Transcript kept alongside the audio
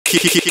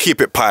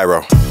Keep it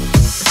pyro.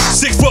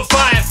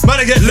 6'5",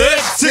 man I get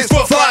lit,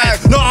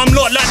 6'5". No, I'm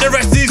not like the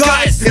rest of these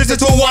guys. Listen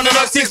to one and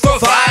I'm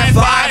 6'5", 6'5",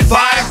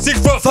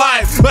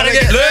 man I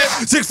get lit,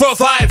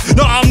 6'5".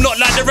 No, I'm not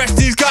like the rest of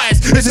these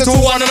guys. Listen to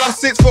one and I'm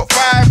 6'5",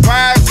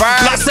 5'5".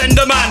 Like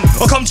Slender Man,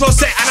 I come to a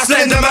set and I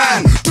Slender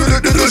Man.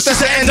 That's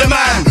the Ender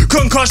Man.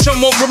 Concussion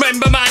won't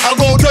remember man. I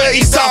go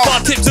dirty south, I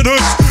tip to the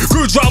hoods.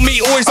 Grooves round me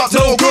always up to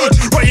no good.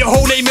 Write your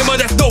whole name in my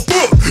death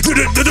notebook.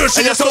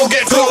 And your soul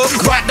get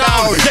cooked. Right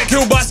down, get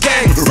killed by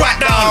gang. Right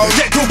down,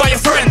 get killed by your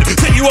friend.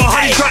 Take you a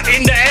honey trap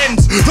in the end.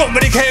 Don't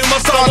really care my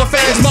style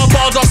offense. My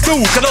bars are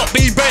still cannot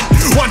be bent.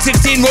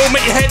 116 will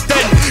make your head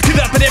bend.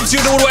 Kidnapping them, you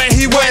know where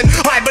he went.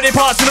 High but they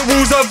pass to the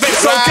rules of it.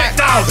 So get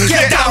down,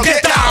 get down,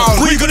 get down.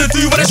 What you gonna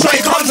do when the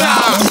train comes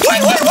out?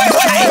 Wait.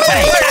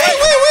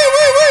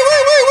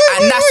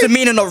 And that's the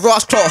meaning of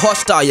Ross talk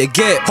hostile, you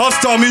get?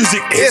 Hostile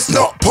music, It's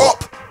not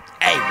pop.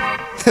 Hey.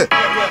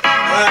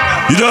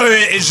 You know who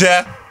it is,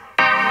 yeah?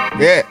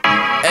 Yeah.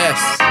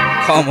 S.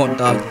 Come on,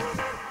 dog.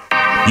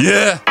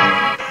 Yeah.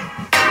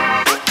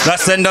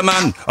 That's Slender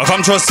Man. I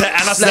come to a set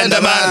and I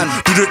Slender Man.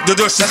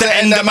 It's the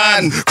Ender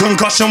Man.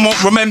 Concussion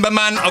won't remember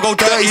man. I go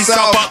dirty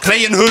south, but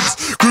playing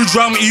hoods. Grooves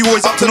round me, you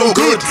always up to no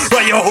good.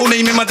 Write your whole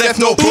name in my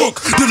death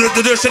notebook.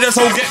 Shit, this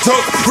whole get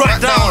took.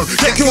 Right down,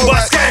 get killed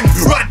by a scam.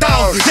 Right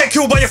down, get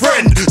killed by your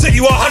friend. Say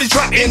you are honey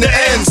trap in the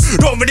ends.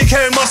 Don't really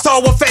care my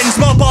style offense.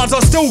 My bars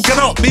are still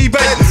cannot be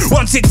bent.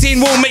 116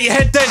 will make your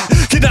head dent.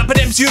 Kidnapping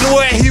them, you know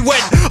where he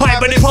went.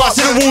 High but they pass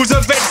to the walls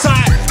of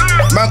bedside.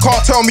 Man can't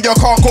tell me I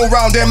can't go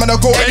round them and I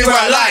go anywhere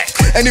I like.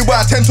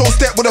 Anywhere I 10-toe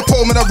step with a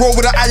pole and I roll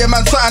with an Iron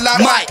Man, something like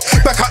Mike.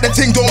 Back out the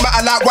ting, don't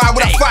matter like why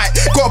would I fight?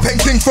 Got a pen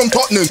king from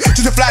Tottenham,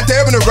 just to fly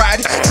there in a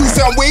ride. True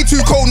say I'm way too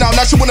cold now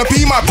she wanna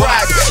be my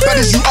bride. Bad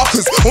as you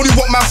uppers, only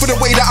want man for the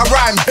way that I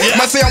rhyme.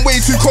 Man say I'm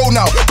way too cold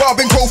now, but I've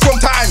been cold from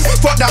time.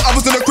 Fuck that, I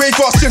was in a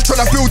graveyard shift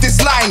trying to build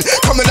this line.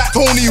 Coming like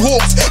Tony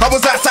Hawks, I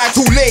was outside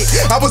too late.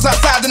 I was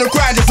outside in the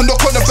grind, if I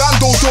knock on the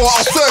bando door,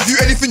 I'll serve you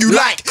anything you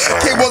like.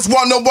 K was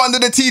one-on-one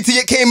to the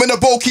TT, it came in a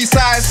bulky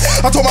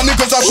size. I told my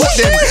niggas I got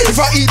them. If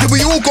I eat then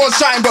we all gon'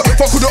 shine, but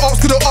fuck with the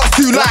ops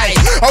too light.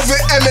 I was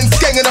with M and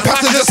Skeng in the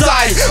passenger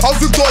side. I was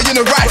with Doy in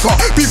the right car.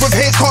 People's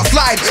hate can't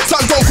slide.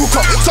 Something don't cook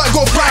up, something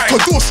go fry.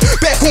 Kadush,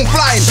 bear corn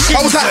flying. I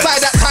was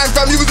outside that time,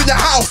 fam, you was in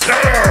your house.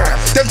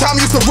 Them time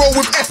I used to roll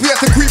with SBS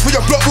and creep for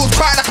your block, was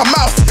crying like a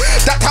mouse.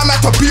 That time I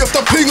had to be off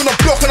the ping on the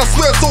block and I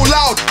swear so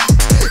loud.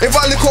 If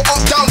I lick up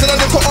down, then I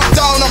lick up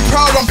down. I'm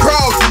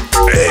proud.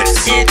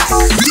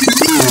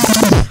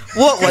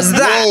 What was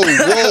that?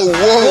 Whoa.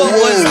 What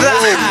was that?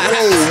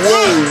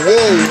 Whoa.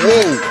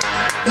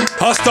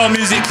 Hostile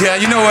music here,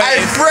 you know what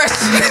it is. Fresh.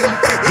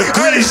 The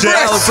goodies, yeah.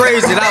 That was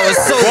crazy. That was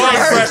so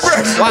fresh.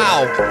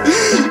 Wow.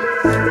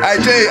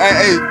 Hey Jay,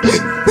 hey.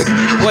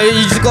 Well,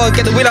 you just gotta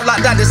get the wheel up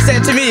like that. Just say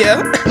it to me,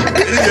 yeah.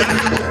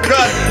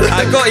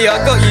 I got you,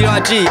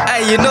 G.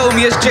 Hey, you know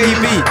me as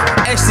JB,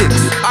 Essex.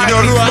 You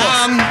know who I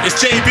am? It's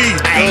JB.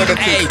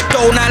 Hey,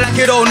 don't act like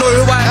you don't know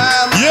who I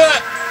am.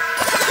 Yeah.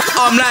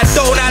 I'm like,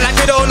 don't act like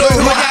you don't know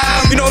who I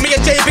am. You know me as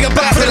JB, I'm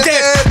back for the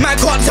dead. Man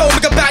can't tell me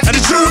go back to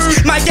the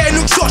truth. Man getting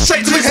look shot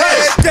straight to his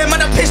head. Them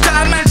man a pissed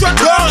that a man drunk.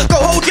 Go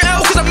hold your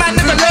L, cause a man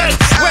never learned.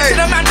 Where did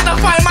a man did I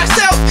find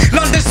myself?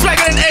 London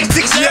swagging and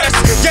Essex, yes.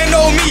 You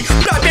know me,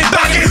 blood been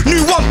bagging.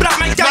 New one, black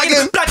man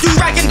gagging. Black do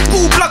ragging.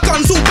 All black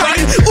guns, all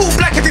banging. All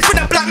black,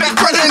 everything a black man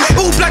running.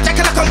 All black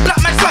jacket like I'm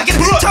black man swagging.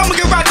 Tell me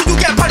you're right, you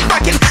get punched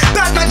back in.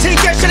 Bad man take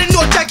your shit in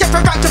your jacket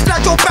for rank to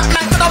flag your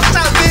Batman, but I'm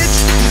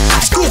savage.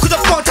 School cause I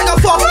can't take a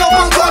far from no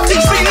one can't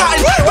teach me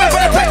nothing. Wherever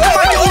the back of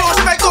my little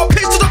horse, if I got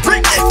pissed to the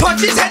prick,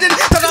 punch his head in.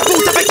 Then I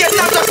thought if I get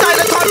down the side,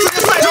 I can't see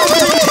the side.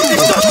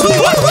 It's just too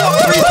much for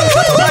free.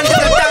 Man did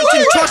the damn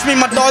thing, trust me,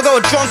 my dog, I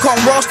was drunk on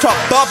Ross Top,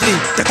 bubbly.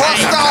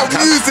 Hostile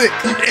music,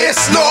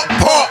 it's not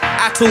pop.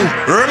 At all.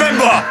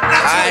 Remember.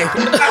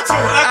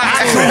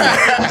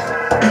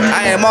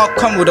 Hey, Mark,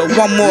 come with a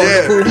one more.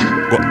 Cool.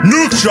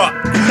 Nuke shot.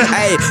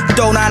 Hey,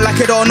 don't act like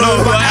you don't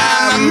know who I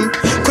am.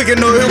 Quick, you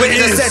know who it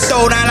is. I said,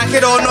 don't act like you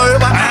don't know who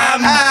I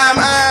am.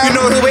 You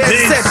know who it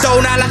is. I said,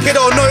 don't act like you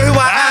don't know who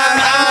I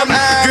am.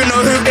 You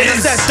know who it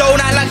is. I said, don't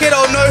act like you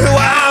don't know who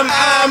I am.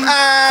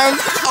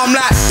 I'm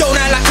like, don't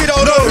act like you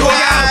don't know who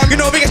I am. You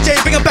know, biggest J,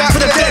 bring it back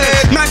for the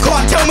dead. Man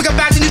can't tell me go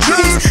back in the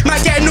truth. Man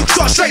getting look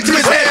shot straight to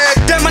his head.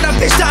 Them man, I'm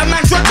pissed that a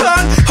man to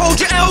return.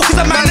 Hold your L, cause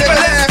a man never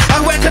left.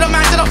 I went to the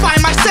man till I find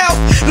myself.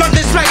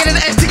 London swagging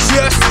and Essex,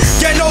 yes.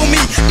 You know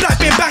me,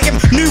 black been banging.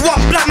 New one,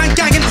 black man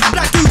gagging.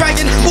 Black do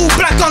ragging. All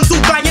black guns,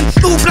 all banging.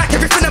 All black,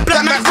 everything a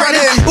black man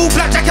running. All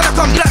black jacket like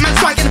I'm black man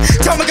swagging.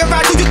 Tell me go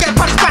right, you get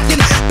punched back in.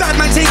 Bad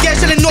man take your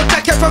shilling, no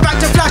jacket for rank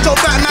to flash or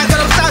Batman,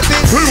 got I'm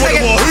savage. Who want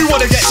a war? Who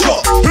wanna get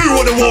shot? Who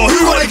want a war? Who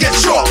wanna get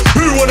shot?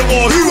 Who want a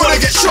war? Who wanna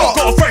get shot?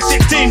 Got a fresh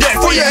 16 there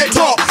for your head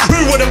top.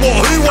 Who want a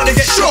war? Who wanna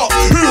get shot?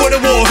 Who want a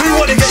war? Who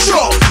wanna get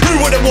shot? Who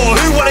want a war?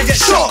 Who wanna get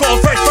shot? Got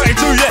a fresh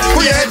 32 yeah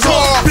for your head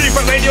top.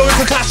 PyroRadio is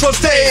a clash on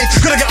stage.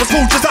 Gonna get my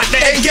school just like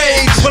they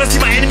engage. When I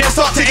see my enemy I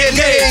start to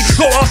engage.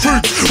 Go off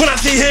Hoodz. When I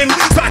see him,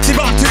 back him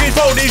up to his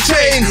folding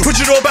chain. What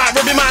you know about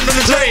rubbing man on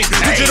the drain?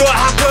 Did you know what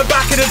happened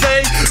back in the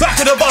day? Back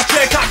in the bus, yeah.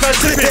 hair cap and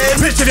slipping.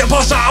 Bitch if your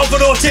boss out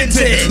over no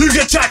tinted. You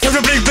get tracked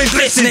every bling bling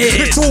listening.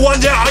 It's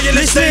 2-1, yeah, are you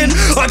listening?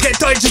 I get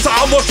dangerous, I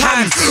almost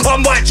hands.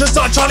 I'm white just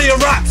like Charlie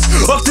and raps.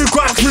 I'm too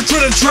grind cause we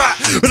drill and trap.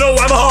 But know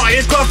why my heart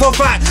is grind for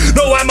fat.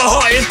 Know why my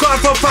heart is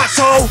grind for fat,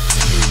 so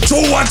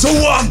 2-1,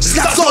 2-1.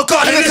 Snapz not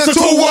gun and it's a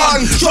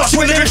 2-1. Trust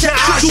when they get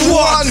actual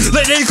one.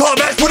 Let you can't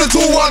mess with a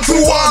 2-1,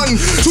 2-1.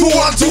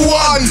 2-1,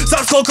 2-1.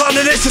 Snapz not gun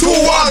and it's a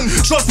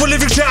 2-1. Trust when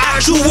living shit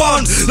actual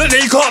one. Let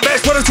you can't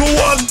mess with a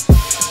 2-1.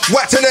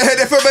 Whacked in the head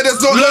if a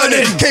brother's not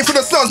learning. Came for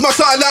the slugs, my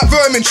side like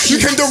vermin. You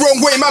came the wrong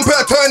way, man,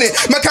 better turn it.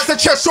 Man, catch a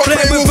chest shot,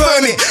 play will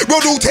firm it.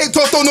 Road all taped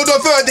off, don't know the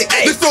verdict.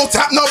 This flow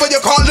tap now, but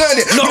you can't learn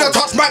it. When I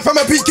touch mic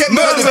from a beat, get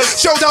murdered.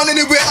 Showdown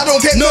anywhere, I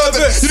don't get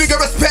nervous. You didn't get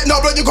respect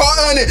now, but you can't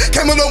earn it.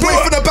 Came a long way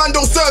for the band,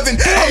 don't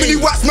serving. How many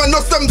wax, man,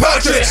 lost them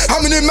purchase?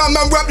 How many man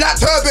rap like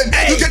turban?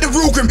 You get the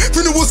real grim,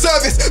 funeral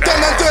service. Done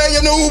man dirty,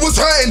 you know who was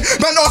hurting.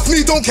 Man asked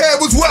me, don't care,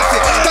 was worth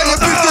it. Done your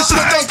business, should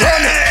have done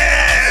Kermit.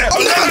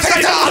 I'm never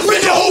take that, I'll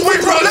spin your whole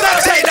week, bro. Never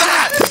take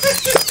that.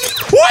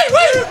 Wait.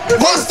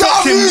 What's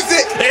that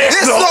music?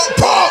 It's not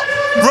pop.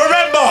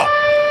 Remember.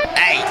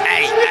 Hey.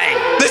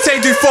 This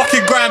ain't do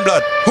fucking grand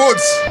blood.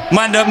 Hoodz.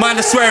 Mind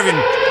the swearing.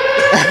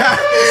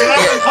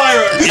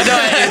 Pyro. You know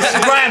it is.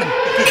 Grand.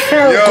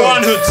 Go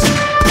on, Hoodz.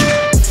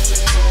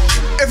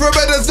 If a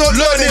brother's not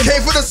learning, came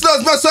for the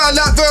slugs, man, sound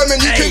like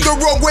vermin. You came the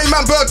wrong way,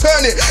 man, bird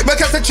turn it. Man,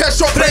 catch a chest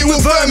shot, play will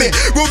firm it.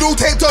 Road all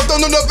taped off, don't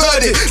know the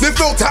verdict. Live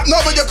no tap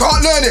now, but you can't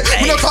learn it.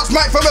 When I touch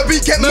mic from a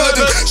beat, get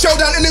murdered.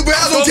 Showdown anywhere,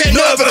 I don't get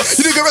nervous.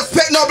 You didn't get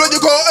respect now, but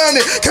you can't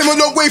earn it. Came a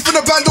long way from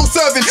the band, all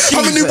serving.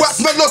 How many wax,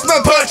 man, lost,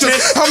 man,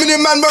 purchase? How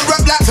many man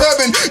rap like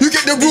turban? You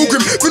get the real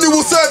grim, funeral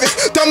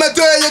service. Done my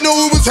dirty, you know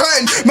who was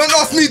hurting. Man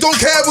asked me, don't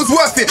care, was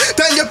worth it.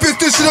 Then your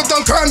business should have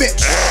done Kermit.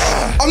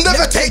 I'll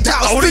never take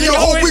that, I'll spin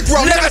your whole wig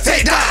round. Never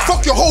take that.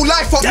 Fuck your whole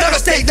life up, never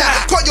take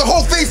that. Cut your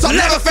whole face up,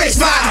 never face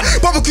man.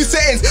 Barbecue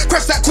settings,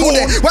 crash that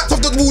corner. Whacked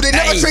off the wall, they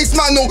never trace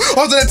man. No,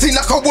 I was on the team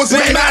like I was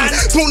Rayman.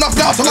 Smoke enough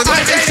now, so I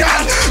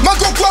can't. Man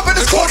got grub in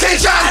this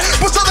Caucasian.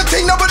 What's on the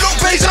team, no, but not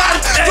Bayesian.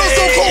 Feel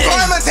so cold, can't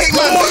even take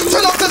man.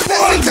 Turn off the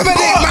steps,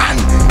 intimidate man.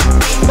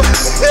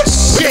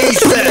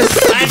 Jesus.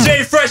 And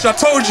Jay Fresh, I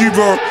told you,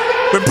 bro.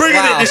 We're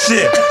bringing it this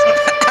year.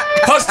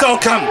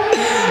 Hostile come.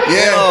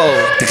 Yeah.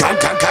 Come.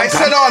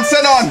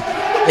 Send on.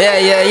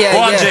 Yeah. Go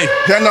on, Jay.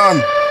 Send on.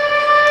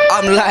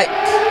 I'm like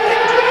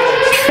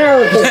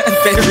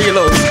better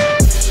reload.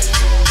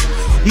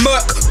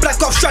 Merc,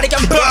 black off, try to get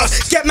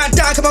burst. Get man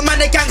down, cause my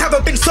man, they gang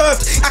haven't been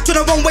served. Acting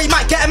the wrong way,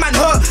 might get a man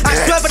hurt. I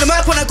swerve in the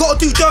Merc when I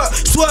gotta do dirt.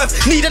 Swerve,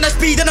 needing a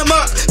speed and a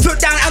Merc. Foot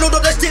down and all of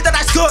the shit that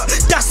I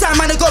skirt. That's time,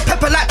 man, I got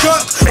pepper like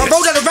dirt. I'm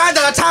rolling around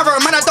in a tower,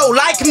 man, I don't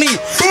like me.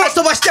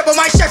 So I step on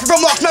my chef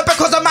from Oxman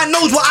because a man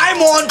knows what I'm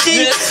on,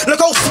 G.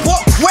 Look, go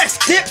spot,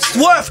 west, dip,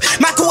 swerve.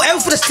 Man, call L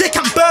for the stick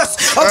and burst.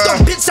 I've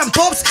done bits and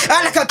bobs.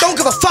 I like I don't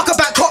give a fuck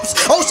about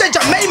cops. I'll send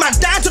your main man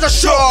down to the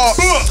shop.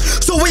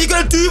 So what you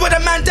gonna do with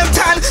a man them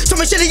tan?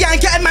 Someone shitty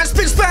and get a man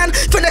spin span.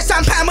 From the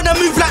sand pan when I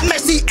move like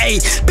Messi. Ayy,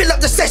 build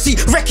up the sessy,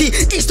 Recky.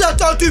 Easter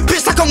don't do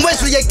bits like I'm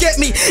Wesley, you get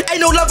me? Ain't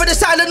no love in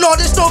this island, no,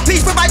 there's no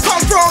peace where I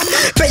come from.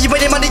 Bet you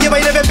any money, you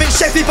ain't never been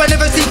chefy, but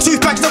never seen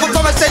 2 packs of a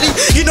from a celly.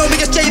 You know me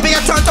as JB,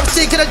 I turned up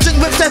sick and I drink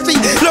with Seffy.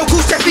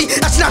 Local Seffy,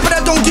 I snap and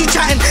I don't do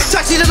chatting.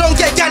 Taxi that don't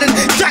get gadding.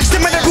 Tracks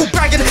them and they're all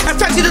bragging. And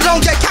fancy that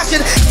don't get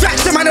cashing.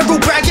 Tracks them and they're all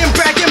bragging.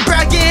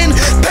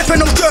 Pepper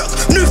no jerk,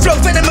 new flow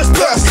venomous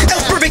burst.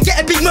 Elsbury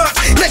getting big murk.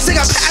 Next thing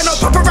I'm patting up,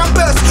 pop around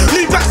burst.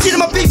 New back, see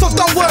my beef off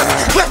don't work.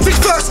 West things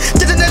first,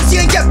 did an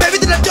MC and get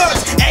buried in the dirt.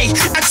 Ayy,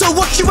 and so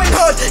what you ain't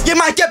heard, you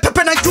might get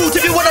pepper and cruise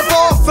if you wanna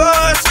bar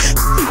first.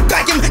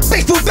 Bag him,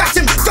 baseball bat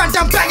him, fan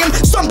down bang him,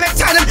 some back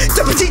tan him,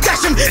 deputy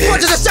dash him. Run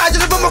to the side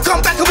of the room, I'll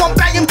come back and one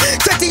bang him.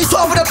 20 you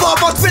over the bar,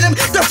 I'll spin him.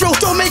 The flow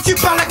don't make you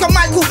bound like a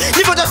Michael.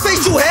 Leave on the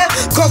facial hair,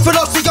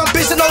 confidence, I'm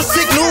busy, no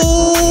signal.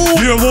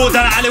 You walk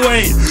down the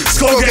alleyway,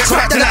 skull get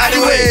cracked in the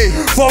alleyway.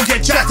 Phone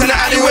get jacked in the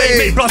alleyway.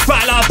 Big blood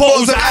spat like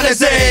bottles of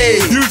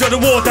Alizé. You do the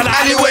walk down the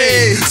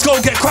alleyway,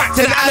 skull get cracked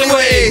in the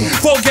alleyway.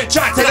 Phone get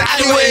jacked in the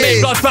alleyway.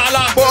 Big blood spat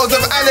like bottles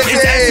of Alizé.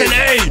 It's S and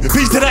A, P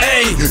to the A.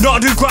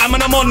 Not do crime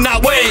and I'm on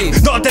that way.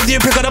 Not dead, you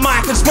pick up the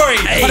mic and spray.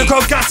 And the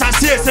crowd gas out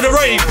CS to the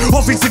rave.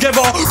 All things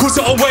together, cause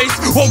it on waste.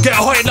 Won't get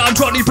hot like I'm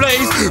Johnny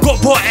Blaze.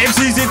 Got put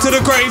MCs into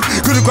the grave.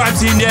 Good the grime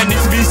scene, yeah,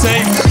 needs to be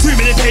saved. 2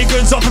 minute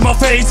pagans up in my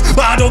face,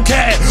 but I don't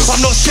care.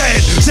 I'm not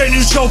scared. Say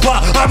new show,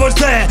 but I was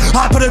there.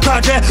 I put a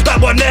crowd there, that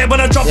one there. When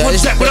I drop on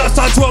step, when I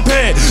start to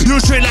appear. You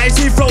straight like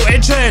see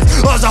floating chairs.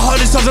 I was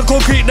 100 tons of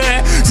concrete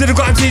there. See the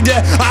grime scene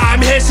there,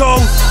 I'm here so.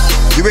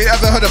 You ain't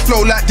ever heard a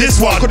flow like this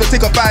one. Could've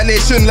take a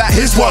violation like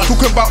his one.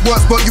 Talking about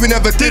works, but you ain't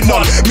never did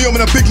one. Me, I'm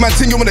in a big man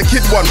thing, you want a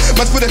kid one.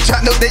 Man's for the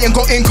chat, look, they ain't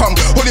got income.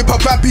 Holy pop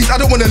bad piece, I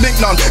don't wanna link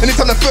none.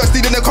 Anytime they're thirsty,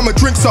 then they come and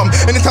drink some.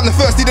 Anytime they're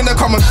thirsty, then they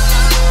come and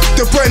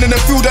the brain and the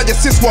feel that your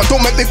sis one.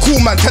 Don't make me cool,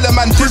 man. Tell a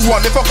man bring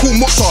one. If I call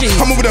Mutta,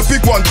 come in with a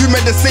big one. one. Do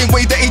men the same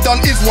way that he done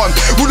is one.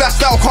 Real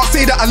lifestyle, can't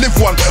say that I live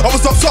one. I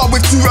was upstart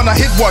with two and I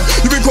hit one.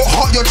 You ain't got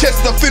heart, your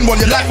chest is a thin one.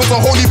 Your life was a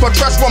whole heap of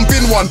trash, one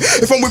bin one.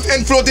 If I'm with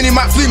N-Flow, then he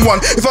might fling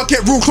one. If I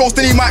get real close,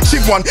 then he might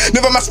chip one.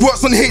 Never mass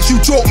works on hate, you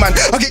joke, man.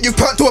 I get you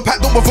packed to a pack,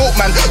 don't revolt,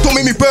 man. Don't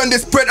make me burn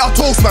this bread, I'll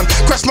toast, man.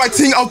 Crash my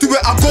ting, I'll do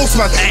it, I'll ghost,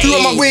 man. Do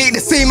it my way, ain't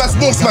the same as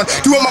most, man.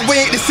 Do it my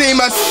way, ain't the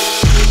same as...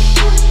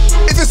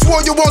 If it's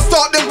war you won't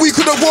start, then we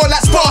could've war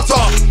like Sparta.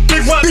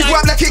 Big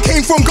rap like it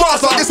came from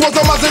Gaza. This was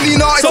a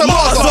Mazzolina, it's a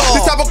Martha.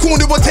 This type of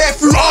corner will tear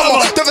through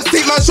armor.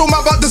 Devastate man, show man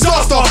about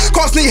disaster.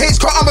 Can't sneak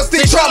hate, I'm a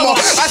state trauma.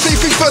 I say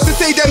things first to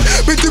say them.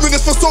 Been doing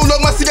this for so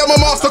long, man, see I'm a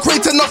master.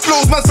 Creating enough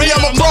flows, man, see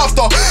I'm a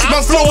crafter.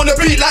 Man flow on the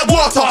beat like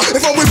water.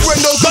 If I'm with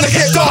Brendo, gonna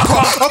get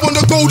darker. I'm on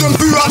the golden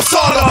boot, I'm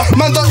Sada.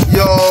 Man,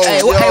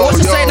 hey, what's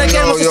the saying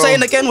again? What's the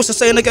saying again? What's the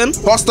saying again?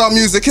 Hostile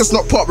music, it's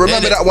not pop.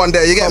 Remember that one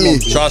day, you get me?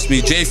 Trust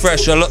me, J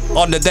Fresh, you're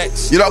on the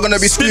decks. You're not gonna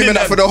be screaming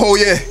that for the whole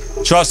year.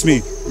 Trust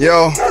me.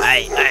 Yo.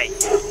 Hey.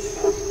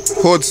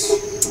 Hoodz,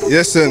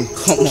 listen.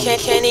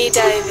 Kenny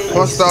David.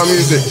 Hostile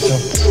music.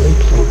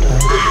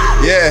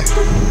 Yeah.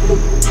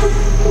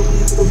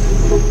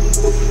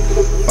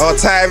 I'll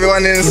tie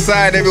everyone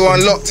inside,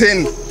 everyone locked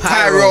in.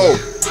 Pyro.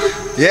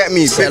 Get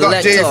me. Pick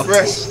up J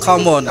Fresh.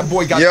 Come on. That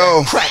boy got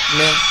that crack,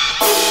 man.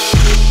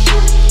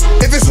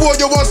 If it's war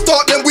you won't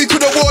start, then we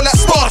could've war like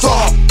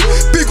Sparta.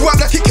 Big rap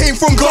like it came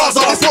from Gaza.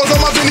 This was a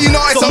Mazzolina,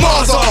 it's a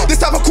Martha. This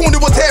type of corner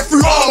will tear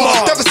through armor.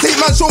 Devastate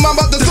man, show man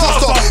about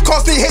disaster.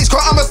 Can't sneak hate,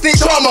 I'm a state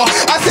trauma.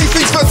 I say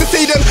things first to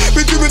say them.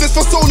 Been doing this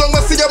for so long,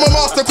 man, see I'm a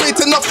master.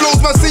 Creating enough flows,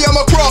 man, see I'm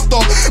a crafter.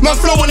 Man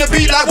flow on the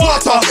beat like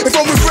water. If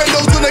I'm with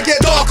Brendo, gonna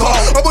get darker.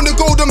 I'm on the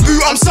golden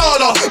boot, I'm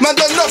Sada. Man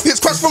done enough hits,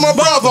 crash from my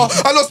brother.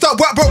 I lost that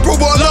whack, bro,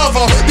 what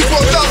lava. This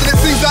 1,000, it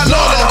seems like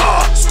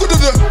lava. Stood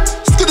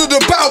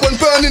the battle and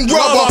burning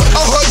rubber.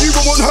 I'll hurt you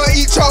but won't hurt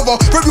each other.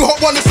 Very hot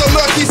one, it's a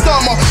murky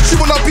summer. She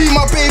wanna be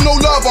my babe, no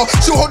lover.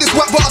 She'll hold this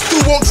whack but I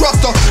still won't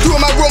trust her.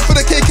 Doing my wrong for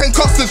the cake and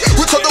custard.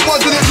 Which are the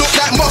ones that it look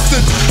like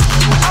mustard?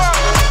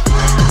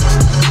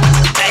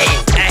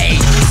 Hey,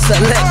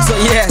 selector,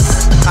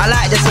 yes. I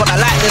like this one.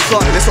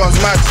 This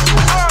one's mad.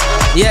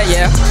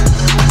 Yeah.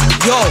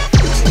 Yo,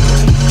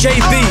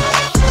 JB.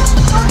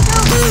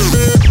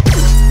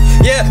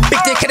 Yeah, big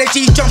dick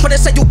energy, jump on the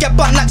set, you get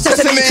bun like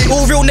sesame.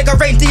 All real nigga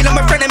rain dealing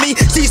with frenemy.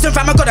 Season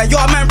fam, I got a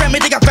yard man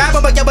remedy. Got vibe,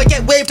 but yeah, we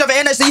get waved of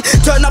energy.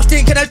 Turn up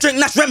stinking and drink,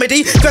 that's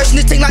remedy.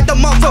 Version this thing like the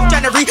month of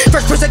January.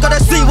 Fresh prison got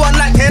a sweet one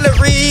like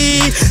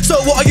Hillary.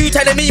 So what are you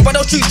telling me? But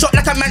I'll shoot shot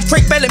like a man's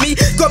Craig Bellamy.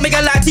 Got me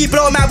a light tea,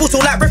 blow my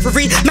whistle like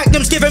referee.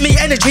 Magnum's giving me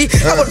energy.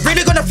 I was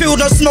really gonna feel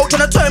no smoke,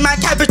 trying to turn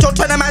man cabbage or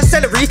turn a man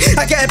celery.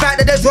 I get it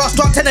back that there's raw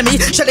start telling me.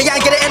 Shelly, I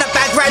get it in a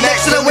bag right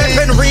next to the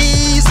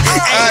weaponries.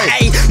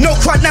 Hey, no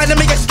crud now, let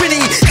me get spinny.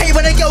 Hey,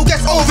 when a girl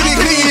gets overly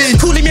clean,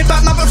 calling me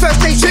back, my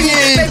first day chingy.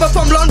 Baby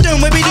from London,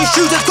 when we do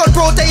shooters, got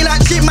broad daylight,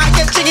 shit might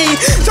get chingy.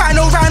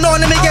 Final round on,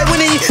 let me get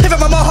winny. If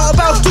I'm on my heart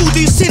about, still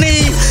do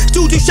sinny.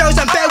 Still do shows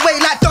and bear weight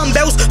like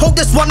dumbbells. Hold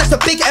this one, that's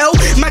a big L.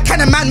 My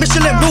kind of man,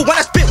 Michelin rule,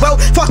 when I spit well.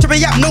 Faster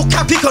react, no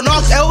cap, you can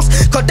ask else.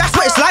 Cause that's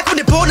what it's like when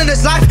you're born in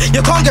this life. You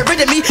can't get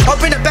rid of me, I'll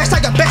bring the best,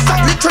 I got best,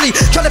 like literally.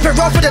 Trying to be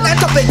rough and then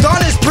end up in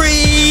Ghana's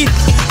breed.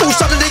 All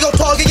suddenly go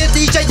target your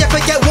DJ, yeah,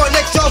 forget one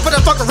next job for the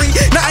fuckery.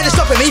 Nothing is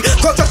stopping me,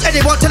 can't trust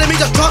anyone telling me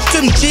just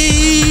custom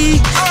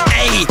G.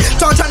 Hey,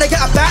 so I'm trying to get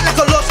a back like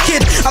a lost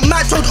kid. I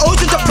might told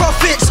oceans of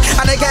profits,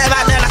 and I get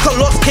back there like a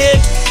lost kid.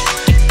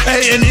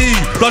 A&E,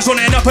 bloods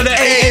wanna end up at the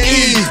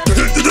A&E.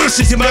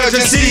 It's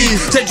emergency.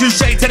 Send you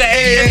straight to the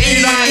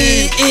A&E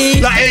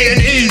like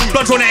A&E.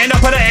 Bloods wanna end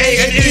up at the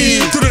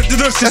A&E.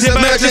 It's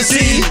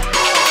emergency.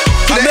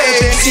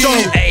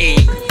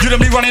 Emergency. You don't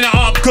be running it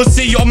up, cause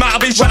see your mouth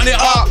be shutting it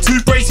up.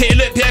 Toothbrace hit your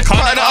lip, yeah, can't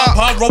it up.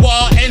 Hard roll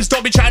at ends,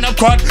 don't be chatting up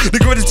crud.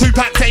 Nigga with a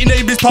 2-pack, say your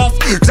name is Puff.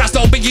 Cause that's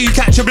not biggie, you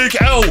catch a big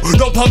L.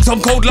 Don't punk some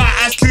cold like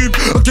Ice Cube.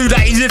 I'll do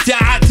that easy if you're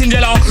acting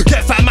yellow.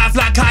 Get fat mouth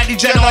like Kylie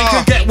Jenner. You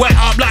can get wet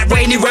up like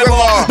rainy weather.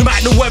 No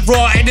matter the weather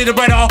or any of the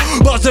weather.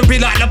 Bars to be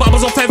like the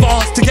bubbles of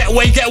feathers. To get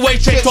away,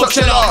 straight top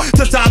cheddar.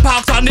 To start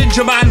out, I'm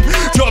Ninja Man.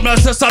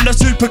 Jobless, I'm the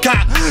super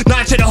cat.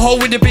 Night in the hole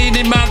with the bean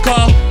in my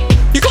car.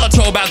 You can't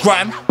talk about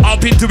grime. I've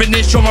been doing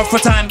this drama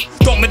for time.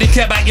 Don't really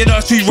care about your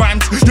nursery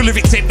rhymes. Your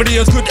lyrics ain't really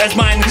as good as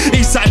mine.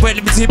 East side where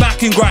liberty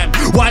back in grime.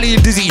 Wiley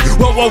and Dizzy,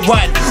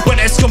 worldwide.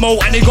 When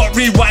Eskimo and they got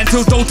rewind.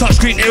 Till don't touch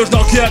screen, it was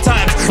Nokia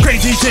times.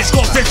 Crazy shit,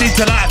 got 50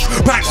 to life.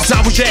 Practice, I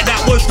was shit,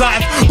 that was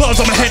life. Bars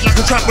on my head like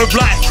a trap with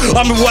life.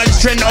 I'm a wide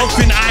trend off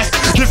in ice.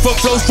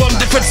 Different flows from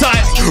different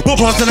sides.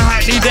 What bars on the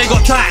Hackney, they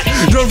got tight.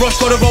 No rush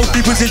for the both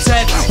people's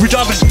instead. We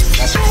double.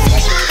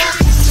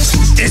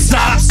 It's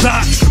Snapz.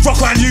 Rock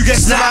around, you get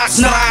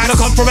Snapz. I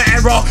come from an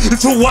error.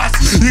 Until what?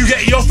 You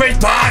get your face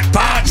bad.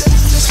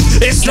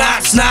 It's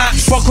Snapz.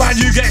 Rock around,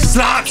 you get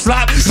Snapz.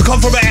 You come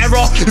from an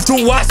error.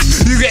 Until what?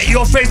 You get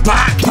your face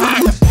bad.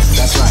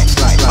 That's right.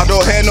 I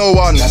don't hear no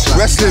one.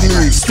 Wrestling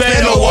moves,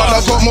 spare no one.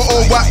 I got my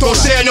own whack, don't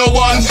share no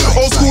one.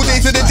 Old school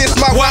days of the diss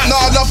my whack. Now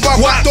I love my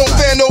whack, don't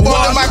fear no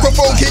one. The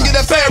microphone king of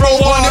the pharaoh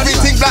one.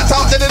 Everything blacked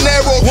out to the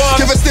narrow.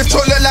 Give a stiff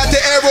chocolate like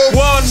the arrow.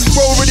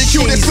 Bro, really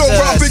cute this flow,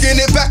 bro, I'm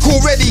bringing it back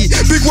already.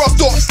 Big rough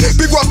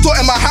dot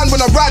in my hand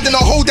when I'm riding,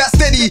 I hold that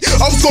steady.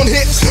 I was gonna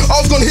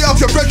hit up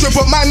your brethren,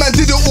 but my man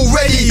did it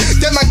already.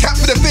 Them man cap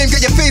for the fame,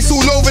 get your face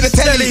all over the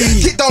telly.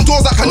 Kick down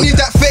doors like I need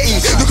that fetty.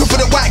 Looking for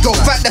the white girl,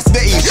 fat that's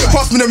Betty.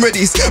 Pass me them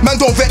readies, man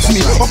don't vex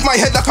me. Off my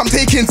head like I'm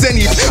taking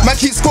zennies. Man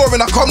keep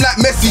scoring, I come like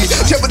Messi.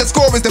 Check with the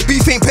scorers, the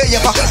beef ain't paying.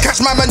 If I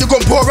catch my man, you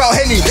gon' pour out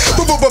Henny.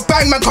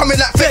 Bang man coming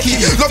like Fecky.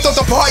 Loved up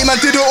the party, man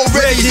did it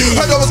already.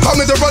 Heard I was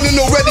coming, they're running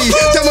already.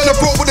 Them on the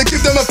broke, would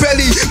give them a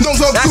belly.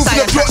 Noms on proof in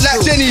the plot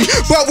like Jenny.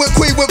 But we're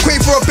quay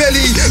for a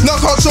belly. Now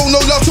can't show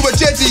no love to a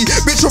Jedi.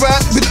 Bitch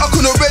around, been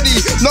ucking already.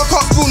 Now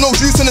can't spill no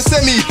juice in the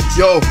semi.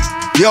 Yo.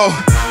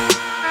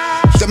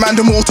 The man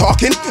them all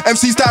talking.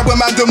 MC style when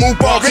man them all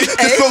bargain.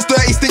 This flow's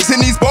dirty, stinks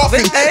in these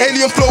bathing.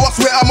 Alien flow, I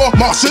swear I'm a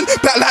Martian.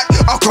 Back like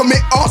I'll commit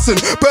arson.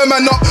 Burn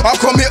man up,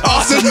 I'll commit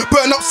arson.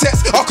 Burn up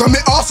sets, I'll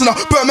commit arson.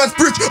 Burn man's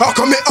bridge, I'll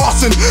commit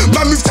arson.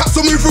 Man move taps,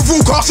 so move with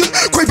rule caution.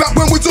 Quay back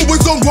when we're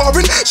always on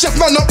warring. Chef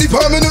man up the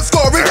permanent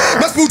scarring.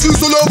 Man spill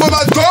juice all over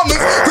my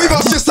garments. Breathe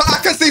out shit so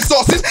I can stay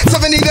saucing.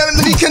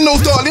 7-11 leaking no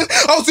darling.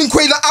 I was in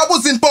Quay like I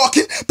was in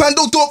barking.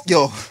 Bando dope,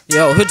 yo.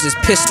 Yo, Hoodz is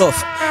pissed off.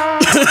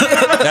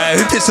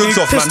 Yeah, who pissed Hoodz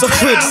off, man?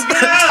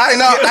 I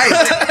know,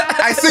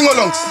 I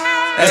sing-alongs.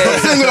 It's not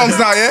sing-alongs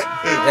now, yeah?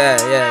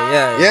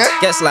 Yeah?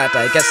 Gets like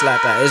that, It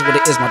is what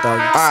it is, my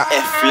dog.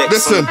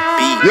 Listen,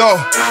 yo.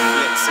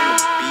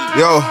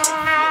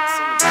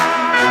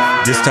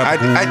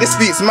 This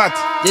beat's mad.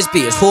 This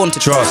beat is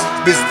haunted. Trust.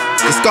 It's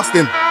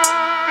disgusting.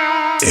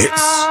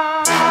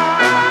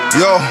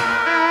 Yo.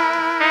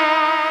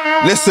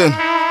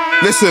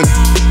 Listen,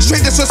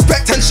 straight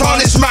disrespect and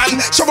tarnish, man.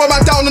 Show a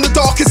man down in the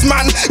darkest,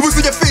 man. It was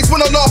in your face when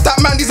I laughed at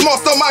man. These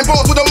mastermind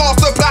bars with a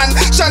master plan.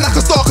 Shine like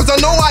a star cause I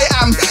know I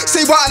am.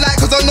 Say what I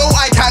like cause I know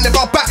I can. If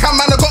I backhand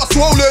man I got a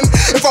swollen.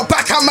 If I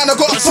backhand man I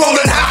got a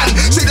swollen hand.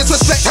 Straight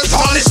disrespect and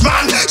tarnish,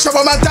 man. Show a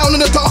man down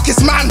in the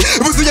darkest, man.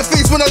 It was in your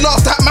face when I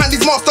laughed at man.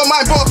 These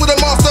mastermind bars with a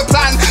master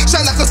plan.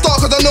 Shine like a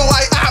star cause I know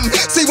I am.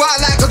 Say what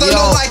I like cause I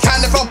know I can.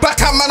 If I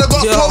backhand man I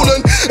got a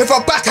swollen. If I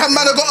backhand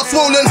man I got a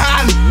swollen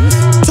hand.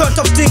 Turned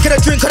up stinking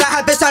a drink of the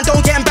habits and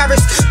don't get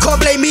embarrassed.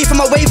 Can't blame me for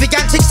my wavy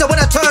antics. So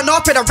when I turn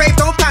up in a rave,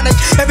 don't panic.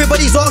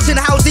 Everybody's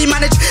asking how's he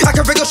managed. I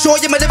can ring assure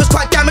you my liver's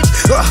quite damaged.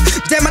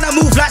 Them and I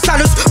move like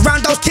salads.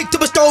 Roundhouse kick to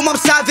a stone, I'm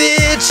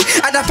savage.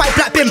 And if I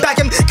black bin bag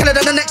him,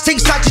 Canada the next thing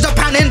statues are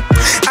panning.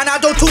 And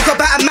I don't talk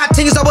about a mad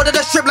things. I wanted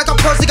a strip like a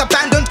person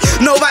abandoned.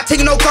 No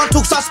acting, no gun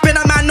talks. I spin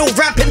a man, no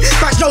ramping.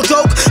 Bash no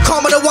joke.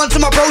 Calm with the ones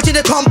in my bros, they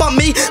can't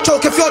bump me.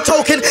 Choke if you're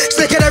choking.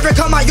 Slick and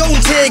Eric on my own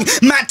ting.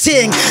 Mad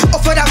ting.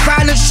 Offer that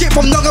violent shit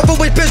from long ago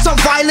with been some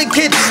violent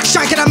kid.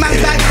 Shanking a man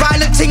back,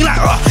 violent ting like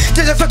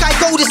didn't think I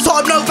go this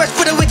time, no rest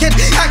for the wicked.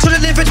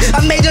 Actually living, I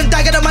made them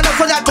dagger the man up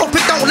for that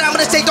topic. Don't lie when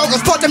I say dog, I'll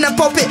spot them and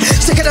pop it.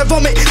 Sick of the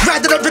vomit,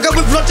 ride to the rigor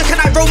with logic.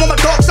 And I roll on my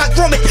dogs like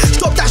vomit.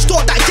 Stop that,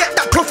 get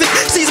that profit.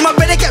 Seize my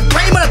belly, get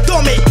brain when I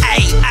dumb it.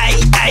 Ayy.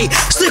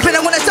 Sleeping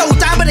and when I settle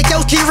down, but the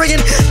girls keep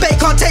ringing. They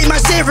can't take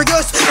my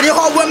serious. And your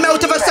heart won't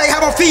melt if I say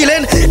how I'm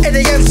feeling. In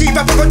the MC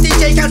rapper or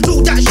DJ can't do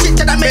that shit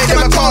that I make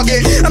them a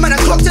target. I'm in a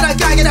clock to that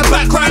guy in the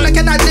background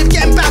like an ad-lib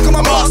getting back on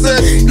my master.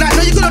 Like,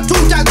 no, you gonna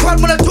talk that crud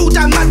when I talk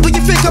that mad. When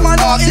you think I'm an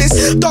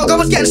artist? Dog, I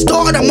was getting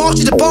started and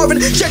marches are boring.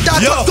 Shit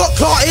that got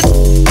clotted.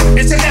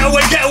 It's a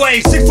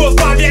getaway. 6 4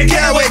 5, yeah,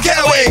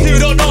 getaway.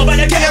 You don't know about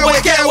the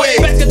getaway.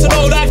 Best get to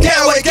know that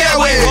getaway. It's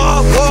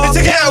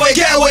a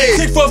getaway.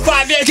 6 4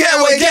 5, yeah,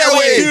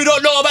 getaway. You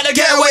don't know about the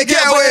getaway.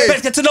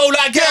 Best get to know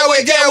that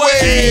getaway.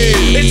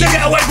 It's a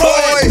getaway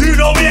boy. You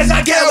know me as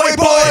a getaway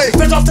boy.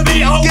 Best off to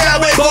me, oh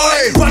getaway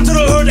boy. Run to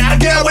the hood, a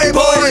getaway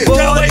boy.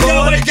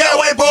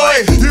 Getaway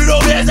boy. You know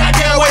me as a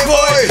getaway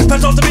boy.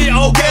 Best off to me,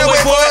 oh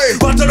getaway boy.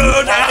 Run to the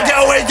hood, a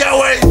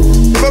getaway.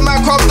 If a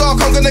man comes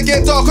dark, I'm gonna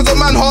get dark cause a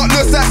man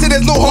heartless. That's it,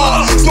 there's no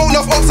heart. Smoke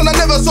enough ops and I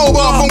never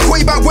sober. From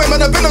Quay back when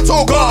man I've been a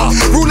talker.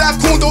 Rule life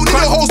cool, don't need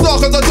a whole star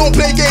cause I don't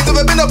play games,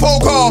 never been a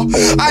poker.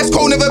 Ice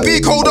cold, never be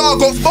cold, I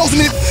got exposed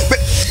me.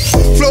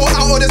 Flow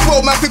out of this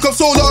world, man, think I'm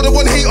so loud. I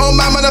want hate on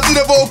man, I've been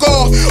a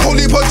vulgar.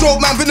 Holy per joke,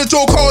 man, been a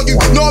joke, are you?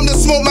 No, I'm the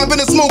smoke, man,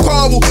 been a smoke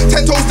harble.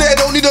 10 toes there,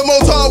 don't need a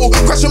motor.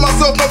 Crashing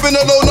myself, I've been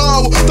a low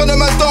now. Done a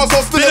man's dance,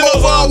 I'll spin him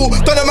over.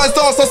 Done a man's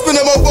dance, I'll spin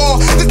him over.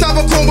 This type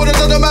of combo,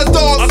 done a man's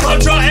dance. I can't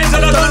try it,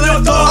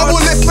 I will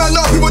lift man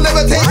up, he will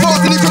never take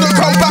fast. And he couldn't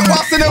come back,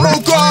 passing him,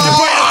 oh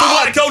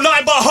God. Go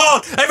light but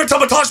hard. Every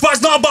time I touch my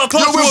it's not about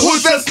close. Yo, with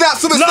Hoodz and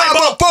Snapz, with a snap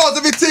about bars.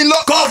 Everything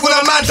locked off when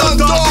a man done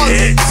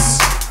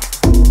dance.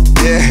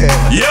 Yeah.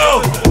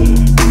 Yo.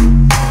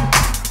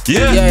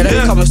 Yeah,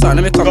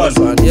 let me come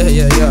on.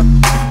 Yeah.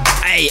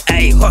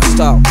 Hey, hot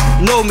style.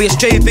 Know me, it's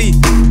JB.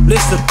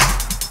 Listen.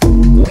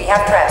 We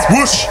have threats.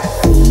 Whoosh.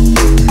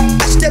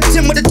 Stepped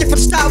in with a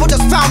different style,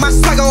 just found my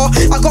swagger.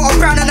 I got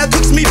around and it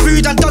cooks me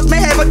food and does my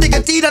hair but dig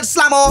a deed and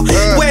slammer.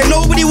 Where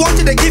nobody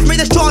wanted to give me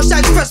this chance to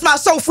express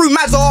myself through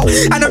Mazza.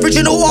 An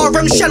original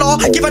RM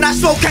sheller, given that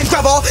smoke and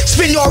grabber.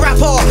 Spin your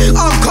rapper,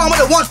 I'm calmer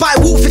than once by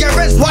wolf, figure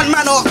rest one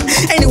manner.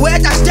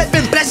 Anywhere that step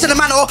been blessed in the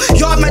manner.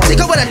 Yard man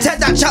take over the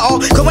TED that chatter.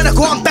 Cause when I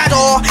go I'm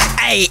badder.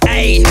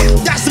 Ayy,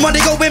 that's the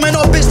money go women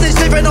or business,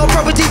 living on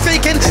property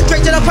faking.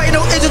 Straight to the point,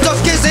 no isn't just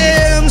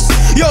schisms.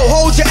 Yo,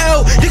 hold your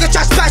L, nigga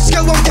try smash,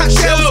 nigga won't catch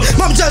shells.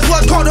 Mum says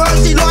words can't hurt,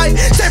 she lied.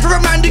 Say for a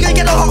man, nigga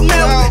get a hot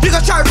mail.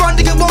 Nigga try run,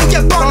 nigga won't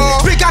get bun.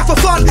 Big guy for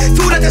fun,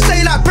 feel like I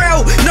say like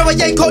Braille. No, I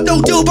ain't got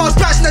no deal, but I was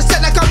splashing the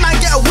set like a man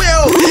get a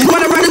wheel.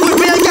 When I ran it with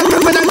me, I get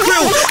peppered and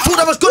grill. Thought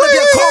I was gonna be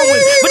a calm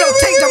win, but don't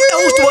take them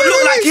L's to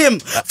look like him.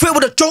 Filled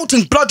with a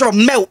jolting blood or a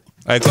melt.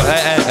 Hey, go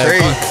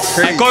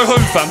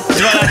home, fam.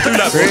 You know that, do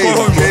that, bro.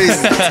 Go home,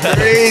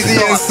 crazy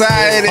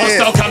inside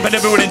here. Hostile camp in the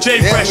building,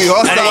 J Fresh. Yeah,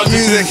 hostile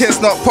music, it's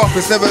not pop,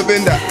 it's never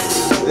been that.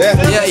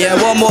 Yeah,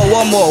 one more.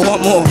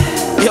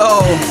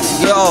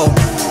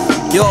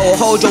 Yo,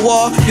 hold your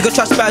war, you can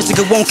try smash,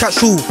 nigga won't catch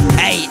who.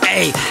 Hey,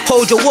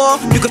 hold your war,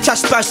 you can try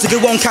smash,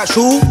 nigga won't catch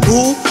who.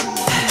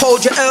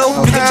 Hold your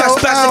L, you can try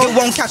smash, nigga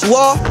won't catch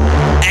war.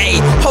 Hey,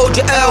 hold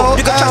your L,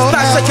 you can try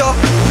smash like your.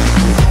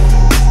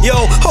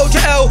 Yo, hold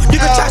your L,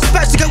 you can try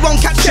smash, nigga won't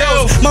catch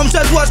shells. Mum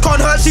says words can't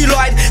hurt, she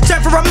lied.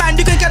 Send for a man,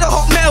 you can get a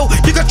hot mail.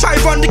 You can try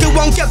run, nigga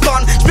won't get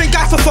bun. Spin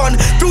guy for fun,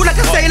 feel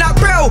like I say like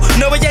bro.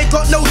 No, I ain't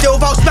got no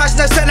deal, but I'll smash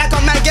the set like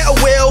a man get a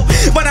wheel.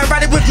 When I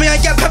ran it with me, I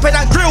get peppered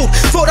and grilled.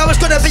 Thought I was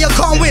gonna be a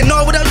calm win, no,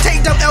 I wouldn't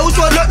take them L's,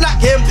 so I look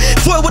like him.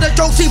 Thought with a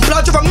joke, see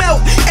blood or a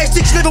melt.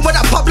 S6 living with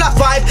a pub like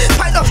 5.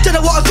 Pint up still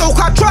a water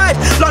joke, I tried.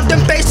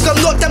 London based, I'm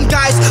not them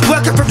guys.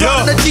 Working for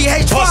run on the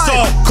GH5.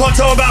 Hostile, can't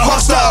tell about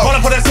hostile. All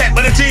up on the set,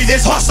 but the G's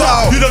is hostile.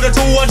 You know the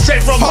 2-1 straight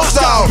from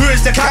hostile. Who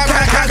is the cap?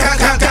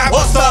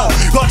 Hostile.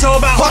 Can't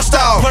tell about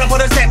hostile. All up on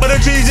the set, but the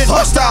G's is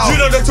hostile. You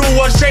know the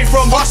 2-1 straight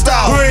from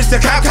hostile. Who is the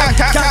cap? Left,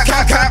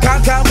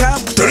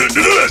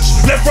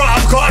 right,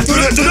 I'm caught.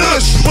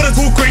 What a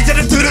cool crazy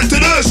to the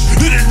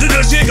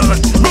you got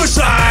a bush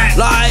like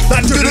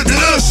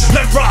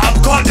left, right, I'm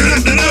caught.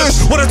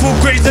 What a cool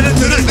crazy to the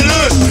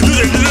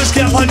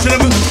get a punch in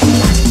the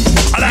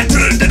I like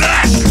the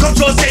dash.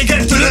 Control say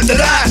get to the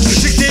dash.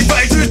 16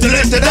 by to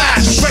the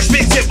dash. Fresh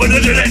big tip with the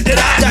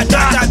dash.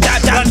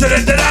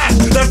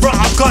 Left, right,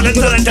 I'm caught.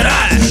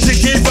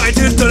 16 by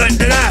to the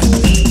dash.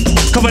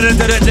 Come on, the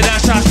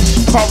dash.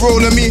 Can't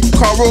roll on me,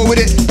 can't roll with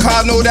it.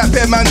 Can't know that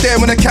bear man there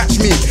wanna catch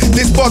me.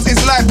 This boss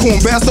is like porn,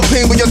 better stop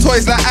playing with your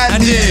toys like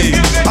Andy.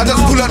 I just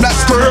pull up that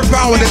skirt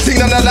round with the thing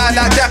that I like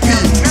Dappy.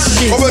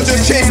 Or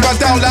just chase man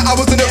down like I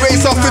was in a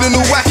race, I'm feeling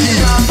all wacky.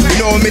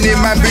 You know a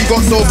million man been got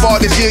so far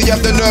this year, you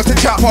have the nerve to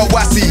chat hard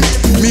wassy.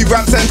 Me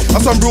Ramson,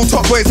 I'm some real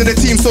top boys in the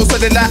team, so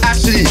sudden like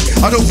Ashley.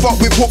 I don't fuck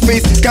with hook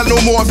face, gal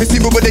no more. If you see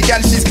me with the gal,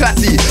 she's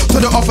classy.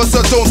 So the officer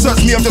don't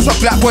search me, I'm just a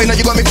black boy, now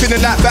you got me feeling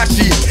like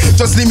Bashy.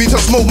 Just leave me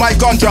to smoke my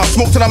ganja,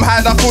 smoke till I'm high.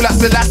 I feel like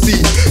Selassie.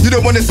 You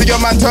don't wanna see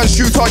your man turn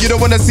shooter, you don't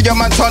wanna see your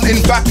man turn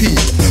in Bappy.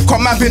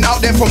 Come man been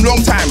out there from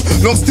long time,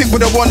 long stick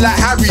with a one like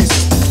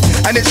Harry's.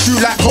 And it's true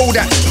like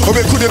Kodak, or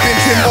it could have been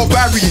Tim or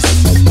Barry's.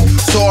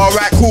 So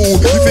alright, cool.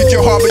 You think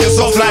you're hard, but you're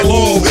soft like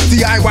wool.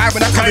 DIY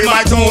when I carry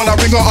my tool, when I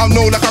ring her arm,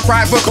 no like a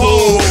private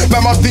call.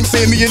 Man must think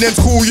say me and them's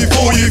cool, you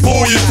fool.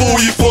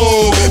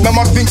 Man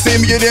must think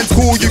say me and them's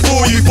cool, you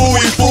fool.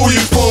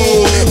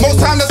 Most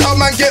time that's how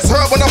man gets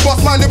hurt when I bust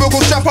my lyrical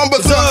strap on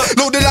berserk.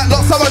 Loaded like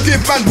lots, I'ma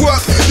give man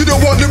work. You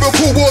don't want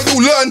lyrical war,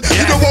 you learn.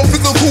 You don't want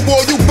physical war,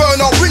 you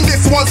burn. I'll bring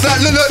this once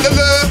like lick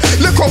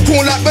up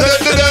porn like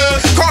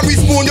can't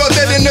respawn, you're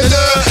dead in the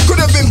could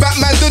have been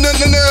Batman,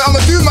 I'ma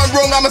do man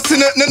wrong, I'm a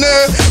sinner,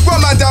 run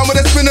man down with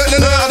a spinner,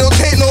 I don't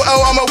take no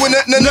L, I'm a winner,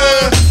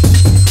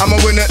 I'm a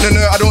winner,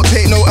 I don't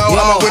take no L,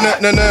 I'm a winner,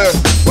 run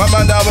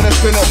man down with a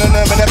spinner,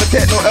 but never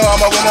take no L,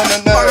 I'm a winner,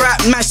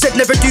 Alright, man said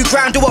never do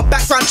ground, do a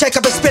background check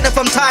up a spinner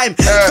from time.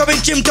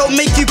 Going gym don't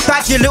make you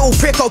bad, you little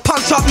prick, or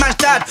punch up man's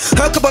dad.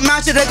 Heard couple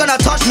man said they're gonna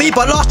touch me,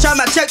 but last time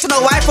I checked on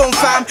no iPhone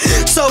fam.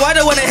 So I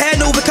don't wanna hear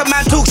no because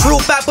man talks real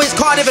bad, boys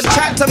can't even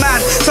track to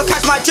man. So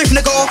catch my drift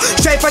nigga,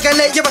 straight fucking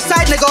late, you're a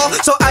side nigga.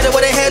 So I don't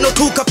wanna hear no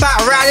talk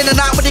about riding the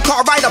night when you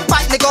can't ride a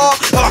bike nigga.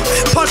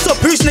 Punch up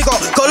boost nigga,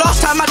 go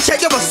last time I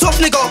checked you're a soft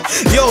nigga.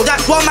 Yo,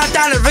 that's one man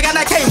down the ring and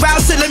I came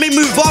round, so let me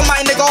move on my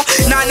nigga.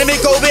 Now let me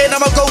go in,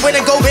 I'ma go in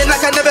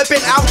like I never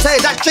been out there,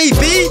 that's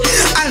GB.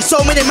 And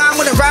so many man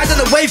wanna ride on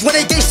the wave when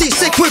they get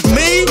sick with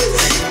me.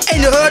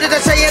 Ain't you heard of the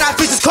saying I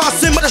think it's can't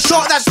swim with a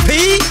shot that's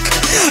peak.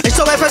 And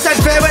so if I said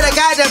fair with a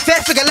guy, then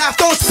fair figure life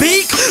don't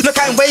speak. Look,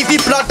 I'm wavy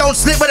blood, don't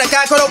slip with a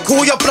guy, cause don't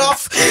call your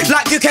bluff.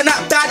 Like you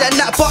cannot bad and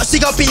that box,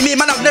 you gon' beat me,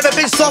 man, I've never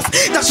been soft.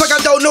 That's why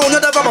I don't know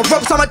none of them, I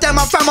rob some of them,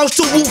 my fam, I'm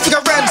still wolf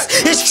figure rents.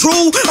 It's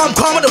true, I'm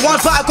calm with the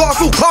ones, but I gotta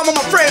feel calm with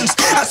my friends.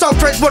 And some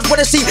friends would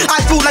wanna see,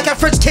 I feel like a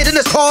French kid in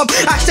this calm.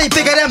 I stay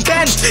bigger than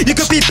Ben. You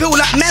could be built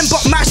like men,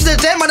 but match to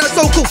them and their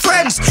so-called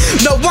friends.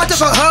 No one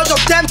ever heard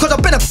of them, cause I've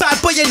been a bad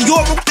boy in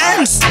your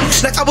ends.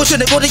 Like I was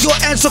in one of your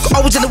ends, so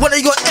I was in one of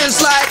your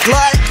ends like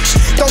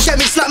don't get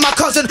me slapped, my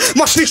cousin.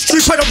 Must be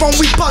stupid, wrong,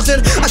 we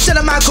buzzing. I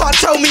said a man can't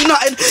tell me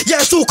nothing.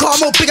 Yeah, it's all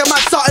calm, all bigger man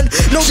something.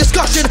 No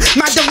discussion,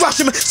 man done rush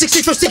him.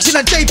 60 from 16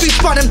 and JB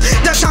spun him.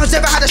 That sounds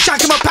ever had a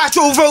shank in my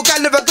patrol road. Guy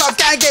never glove,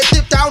 gang get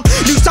dipped down.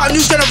 New style, new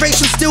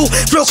generation still.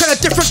 Flow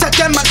kinda different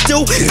again, man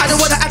still. I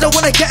don't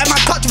wanna get in my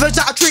touch with it.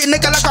 I treat a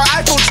nigga like an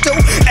iPhone still.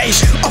 Ayy,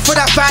 off of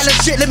that violent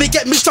shit, let me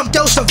get me some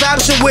girls to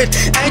vibes with.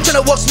 I ain't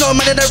tryna watch no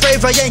man in a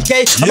rave, I ain't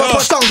gay. I'm a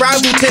bust on round.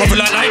 Triangle team. Cover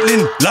like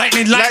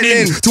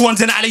lightning. 2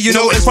 1s in alley, you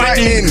know it's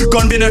frightening.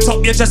 Gun been a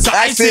top, you're just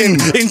icing.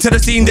 Into the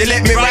scene, they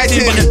let me write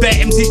in. But there's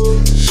better MC.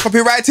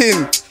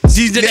 Copywriting.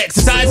 She's the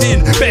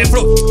exercising. Better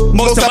flow,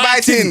 most are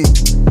biting.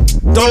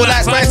 Don't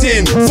like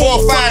fighting. 4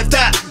 5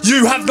 that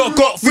you have not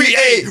got. 3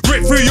 8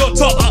 rip through your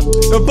top up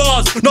the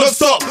bars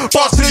non-stop.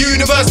 Bars to the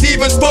universe,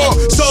 even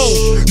sport. So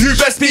you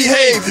best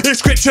behave. It's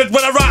scriptured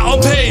when I write on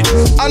page.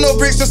 I know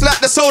bricks just like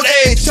the soul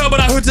age. Tell me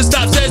that Hoodz and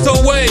Snapz, there's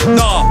no way.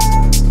 Nah.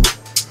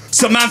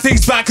 Some man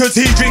thinks back cause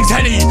he drinks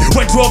Henny.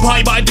 Went to a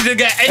party but I didn't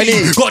get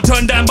any. Got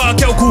turned down by a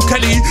girl called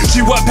Kelly.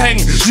 She was peng,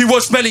 she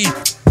was smelly.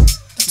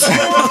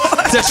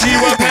 Said she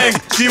was peng,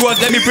 she was,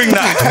 let me bring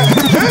that.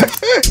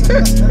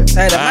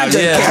 Hey, the man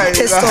just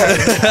pissed off.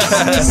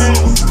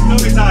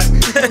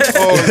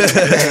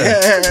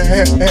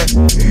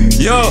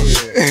 Yo.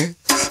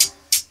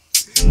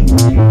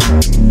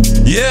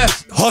 Yeah,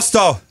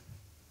 hostile.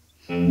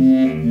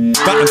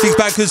 Back thinks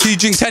back cause he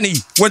drinks Henny.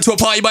 Went to a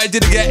party but I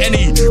didn't get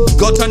any.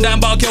 Got turned down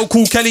by a girl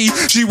called Kelly.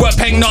 She was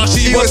peng, nah,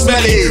 she was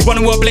smelly.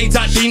 Running with blades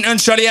at Dean and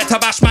Shirley. Had to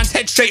bash man's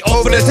head straight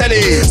off of the telly.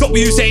 Stop what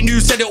you saying,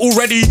 you said it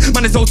already.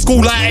 Man, it's old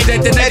school like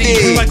Ed and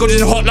Eddie. My God,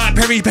 it's hot like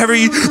Perry.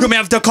 You may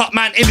have the cut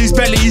man in his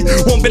belly.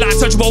 Won't be like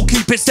touchable,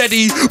 keep it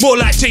steady. More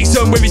like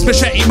Jason with his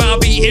machete. Man, I'll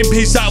be in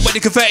peace out with the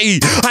confetti.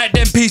 I had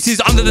them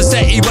pieces under the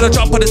settee. When I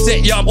jump on the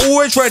set, yeah, I'm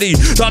always ready.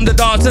 Done the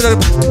dance to the...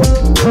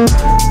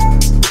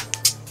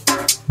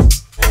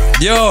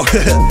 Yo,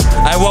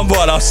 I one more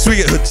and I'll swing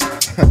it.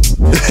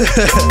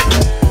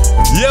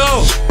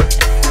 Yo.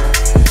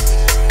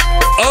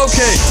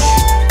 Okay.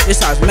 This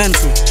sounds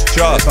mental.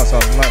 Sure. This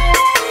sounds mad.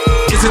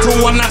 It's a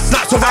tool one that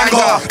snaps of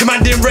anger. The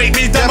man didn't rate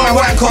me, then my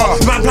wanker.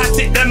 The man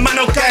plastic, then man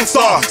no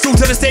gangster. Still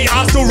to the state,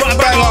 I still rap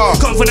banger.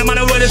 Come from the man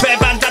who wear the better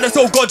bandana,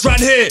 so God's ran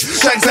here.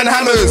 Shanks and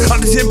hammers.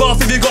 I'm just in bath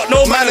if you got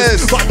no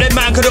manners. But them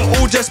man could've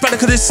all just better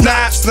cause it's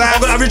Snapz.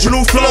 I got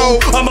original flow.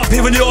 I'm up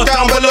here when you're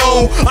down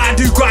below. I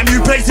do grime,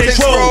 you play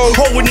stage roll.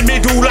 Hole in the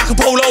middle like a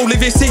polo.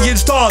 Living seeing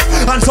stars,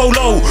 and so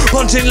low.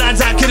 Punching lines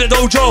like Kid at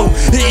Dojo.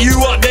 Hit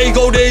you up, there you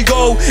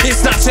go.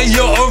 It's Snapz, so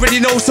you already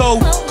know so.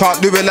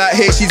 Can't do it like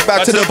hey, she's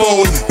back to the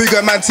bone.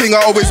 Bigger man ting,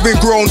 I always been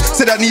grown.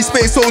 Said I need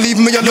space, so leave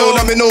me alone.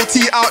 I'm in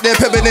OT out there,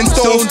 pebbing in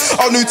stones.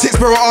 All new ticks,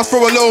 bro, I ask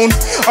for a loan.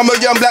 I'm a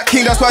young black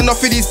king, that's why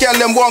enough of these gal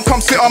them won't come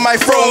sit on my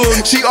throne.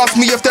 She asked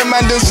me if them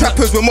man those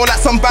trappers were more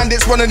like some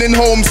bandits running in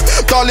homes.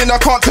 Darling,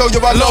 I can't tell you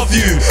I love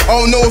you. I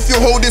don't know if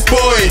you'll hold this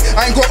boy.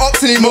 I ain't got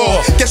ops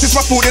anymore. Guess it's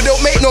my fault, they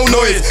don't make no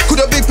noise.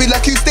 Could a big be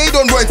like you stayed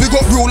on roids. We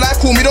got real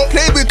life cool, we don't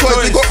play with toys.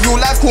 We got real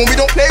life cool, we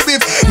don't play with.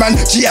 Man,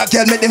 G.I.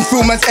 gal make them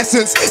feel man's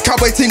essence.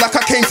 Cowboy team like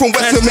I came from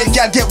Western. Make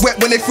gal get wet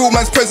when they feel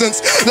man's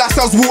presence.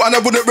 Lifestyle's water and I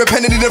wouldn't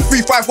repent. In the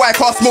 3-5 white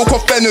car smoke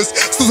off banners.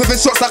 Still having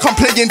shots like I'm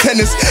playing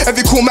tennis.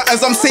 Every call matters,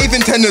 I'm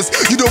saving tenors.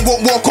 You don't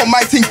want walk on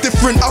my thing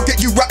different. I'll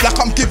get you wrapped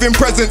like I'm giving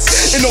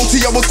presents. In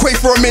OT I was quay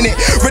for a minute.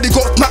 Ready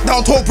got smacked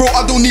down, told bro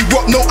I don't need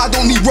rock. No, I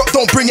don't need rock,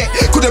 don't bring it.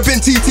 Could have been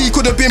TT,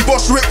 could have been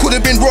Boss Rip, could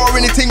have been Raw,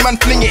 anything man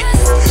fling it.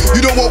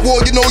 You don't want war,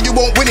 you know you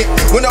won't win it.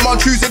 When I'm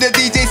on Tuesday the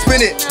DJ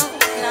spin it.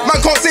 Man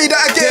can't say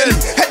that again.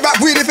 Head back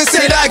weird if it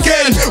say that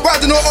again.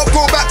 Riding on up,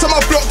 go back to my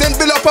block, then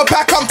build up a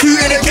pack, I'm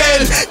shooting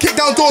again. Kick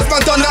down doors,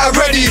 man, done that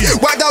already.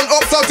 White down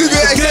ups, I'll do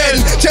it again.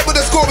 Check with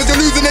the scorers,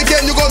 you're losing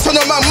again. You're gonna turn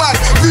on my man,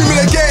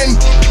 booming again.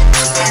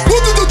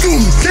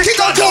 Woo-doo-doo-doom.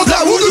 Kick down doors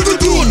like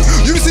woo-doo-doo-doom.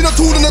 You seen a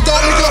tool in the dark,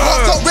 make your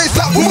heart stop race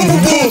like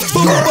boom-boom-boom.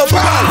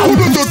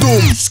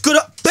 Woo-doo-doo-doom. Scoot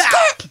up,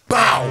 back.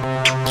 Bow.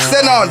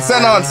 Send on.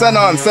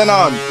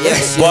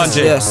 Yes.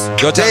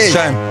 Your time to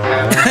shine.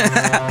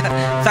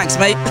 Thanks,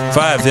 mate.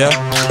 5, yeah?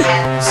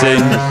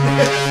 Sing.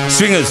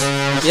 Swingers.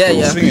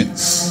 Yeah.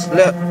 Swingers.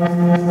 Look.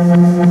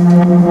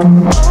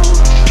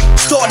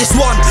 Start this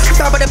one,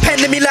 stab at the pen,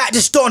 let me like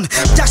this done.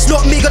 That's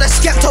not me, got a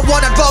skepta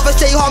one, I'd rather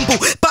stay humble.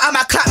 But I'm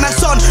a clap man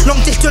son,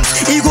 long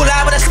distance, eagle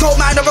eye with a scope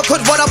man, never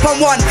could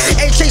 1-up-on-1.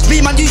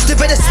 HHB man used to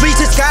be the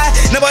sweetest guy.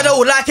 Never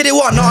don't like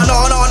anyone, no,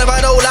 never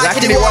don't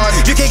like anyone.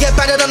 You can get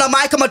better than a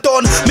mic, I'm a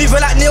don.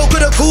 Moving like Neil,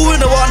 could have cool in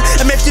the one.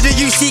 I'm to the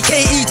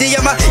UCKED,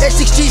 I'm a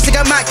S6G, so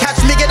I might catch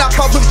me, get up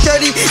with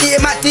Shirley,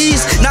 eating my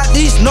D's, not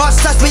these,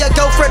 nuts, that's where your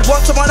girlfriend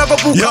wants some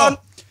honorable con.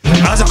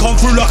 As I come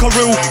through like a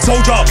real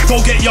soldier,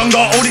 don't get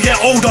younger, only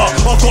get older.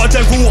 I've got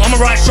a devil on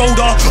my right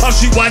shoulder. I'll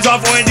shoot wise,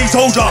 I've already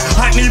told ya.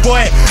 Hackney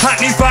boy,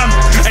 Hackney fam.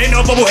 Ain't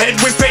no bubble head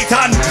with fake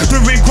tan.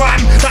 Doing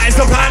crime, that is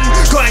the plan.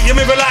 Quiet your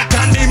mirror like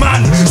Candy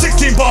Man.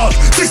 16 bars.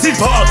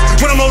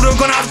 When I'm older, I'm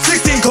gonna have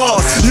 16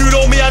 cars. You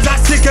know me as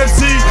that sick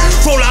MC.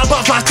 Roll out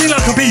but fasting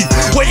like a bee.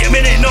 Wait a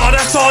minute, no,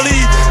 that's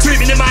Ollie. 2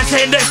 minute man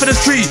saying there for the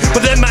street.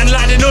 But then man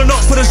landing no,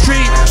 not for the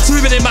street.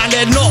 2 minute man,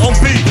 they're not on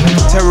beat.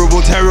 Terrible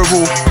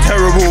terrible,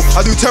 terrible.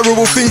 I do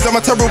terrible things, I'm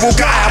a terrible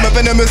guy. I'm a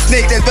venomous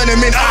snake, there's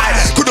venom in eye.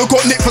 Could've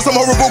got nicked for some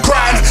horrible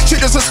crime.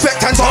 Shit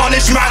disrespect and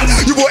tarnish, man.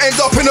 You will end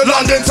up in the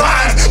London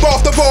Times. But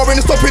off the bar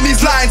and stopping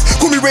these lines.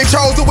 Call me Ray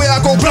Charles the way I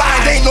go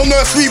blind. Ain't no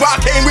nursery, but I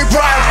came with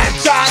pride.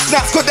 Shout out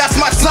Snapz, cause that's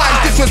my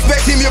slime.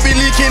 Disrespect him, you'll be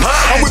leaking.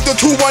 And with the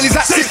 2-1, he's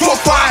at 6 foot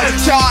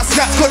 5. Shout out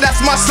Snapz, cause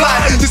that's my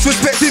slime.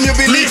 Disrespect him, you'll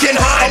be leaking.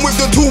 And with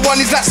the 2-1,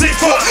 he's at 6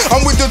 foot.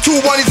 And with the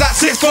 2-1, he's at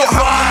 6 foot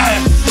high.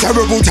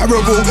 Terrible,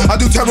 terrible. I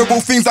do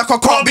terrible things like I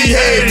can't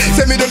behave.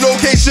 Send me the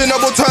location, I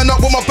will turn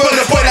up with my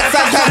burner boy like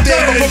Santander.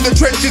 I'm from the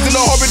trenches in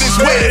the horridest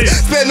way.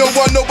 Spare no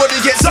one,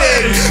 nobody gets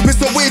saved.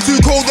 Mr. Way Too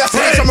Cold, that's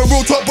H. I'm a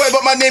real top boy,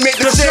 but my name ain't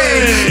the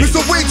shame. Mr.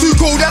 Way Too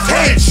Cold, that's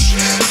H.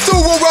 Still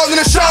roll round in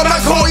the shower,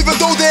 man can't even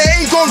though there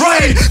ain't gone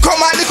rain.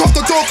 Come out, lick off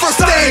the door for a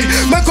stain.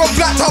 Man got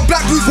blacked out,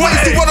 black Bruce Wayne.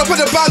 Still run up in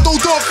the band,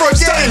 don't door for a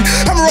game.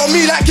 Hammer on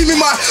me like give me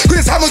my,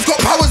 cause this hammer's got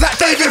powers like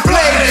David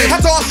Blaine.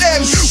 Had to ask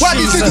M, why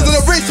these niggas in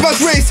a race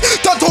man's race?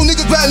 Done told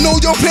niggas better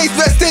know your place,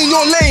 better stay in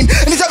your lane.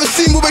 And he's ever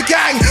seen with a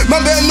gang,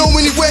 man better know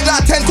when he wear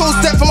that 10-toe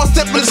step from my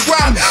step in the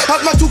scram.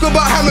 How's man talking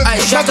about hammer? Man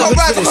can't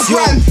rise up a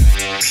grand.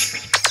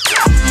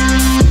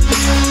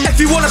 If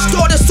you wanna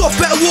start this off,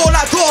 better war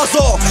like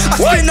Gaza. I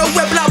spin the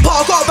web like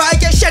Parker, but I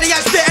get shitty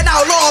and spitting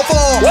out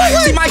lava.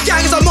 See my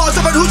gang is a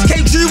monster, but Hoodz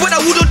came true when I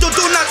would've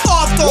done that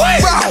after.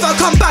 If I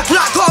come back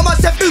like karma,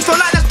 set food for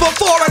like that's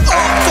before and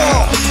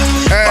after.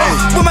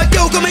 When my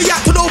girl got me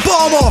acting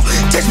Obama,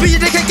 text me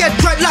they can get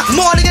dread like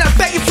Marley and I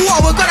bet you thought I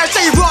was gonna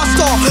say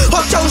Rasta.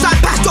 Hot shows like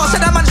Pastor,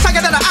 said that man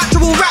second than an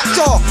actual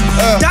raptor.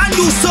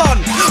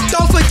 Danielson,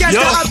 don't forget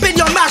that I've been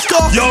your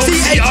master.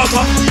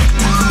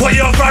 Put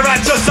your fire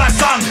right just like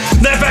sun.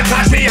 Never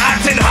catch me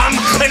acting hum.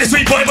 Ain't a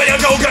sweet boy, but you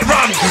go get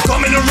run.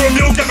 Come in the room,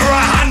 you'll get my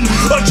right hand.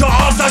 On your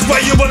ass, that's where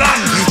you will land.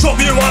 Chop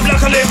you up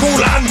like a little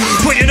lamb.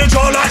 Put you in a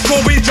jar like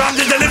strawberry jam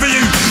to deliver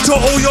you to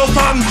all your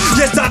fam.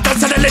 Yes, that does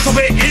sound a little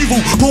bit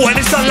evil. But when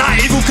it's done like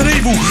evil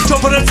Knievel.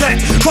 Jump on the deck,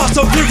 fast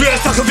and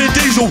furious like a Vin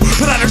Diesel.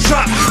 Put out the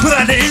trap, put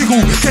out the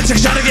eagle. Get your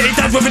shot and get it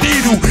done with a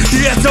needle.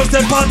 DSL's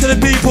then part to the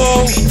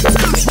people.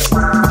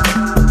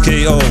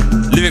 KO.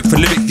 Lyric for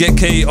lyric, get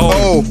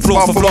KO.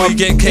 Floor for floor, you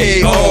get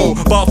KO.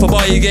 Bar for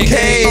bar, you get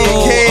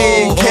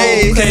KO.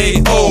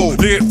 KO.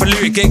 Lyric for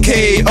lyric, get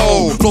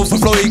KO. Floor for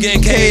floor, you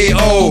get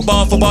KO.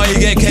 Bar for bar, you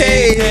get KO.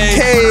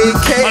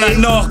 And I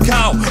knock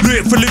out.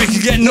 Lyric for lyric,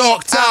 you get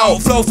knocked out.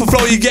 Flow for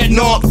flow, you get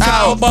knocked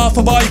out. Bar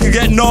for bar, you can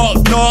get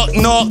knocked out.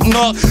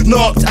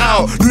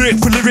 Lyric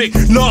for lyric,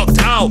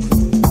 knocked out.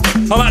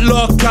 I'm at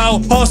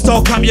lockout,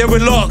 hostile camp, yeah,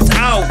 we're locked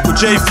out with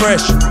J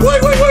Fresh.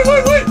 Wait.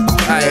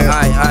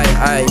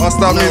 Aye.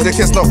 Hostile music,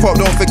 it's not pop,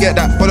 don't forget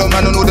that. Follow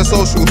man on all the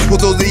socials,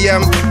 put all the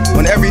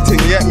on everything,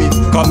 you get me?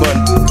 Come on.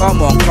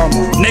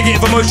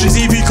 Negative emotions,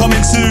 EP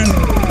coming soon.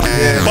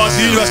 Bars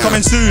for Universe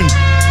coming soon.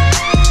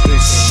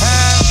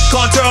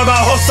 Can't tell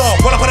about hostile.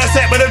 When I put a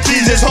set with them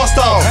G's, it's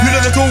hostile. You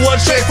know the two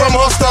one straight from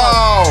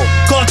hostile.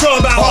 Can't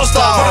tell about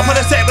hostile. When I put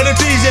a set with them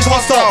G's, it's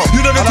hostile. You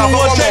know the two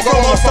one straight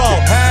from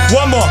hostile.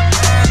 One more.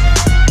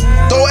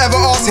 Don't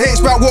ever ask H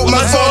about what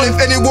man's on. If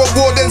any war,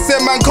 then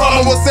send man come.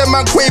 I will send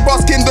man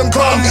Quabos Kingdom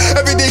come.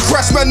 Everyday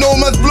crash man, no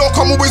man's block.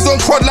 I'm always on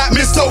quad like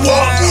Mr.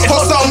 What?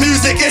 Hostile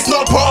music, it's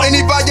not pop.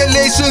 Any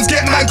violations,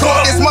 get man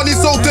caught. This money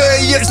so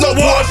dirty, it's not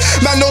what.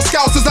 Man, no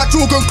scousers like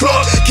Jordan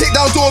Clock. Kick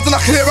down doors and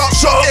I clear out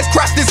shot. Let's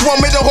crash this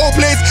one with the whole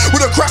place.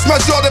 With a crash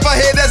man's yard. If I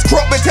hear there's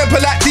crop with temper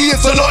like tea,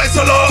 it's a lot.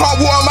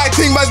 Can't water my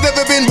thing, man's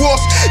never been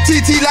washed.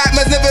 TT like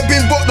man's never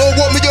been bought. Don't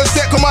want me on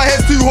set, cause my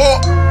head's too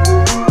hot.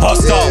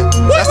 Hostile.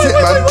 That's it,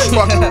 man.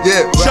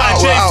 Yeah, we're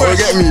out, you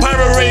get me?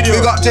 PyroRadio.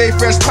 We got J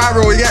Fresh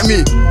Pyro, you get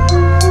me?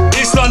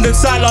 East London,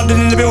 South London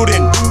in the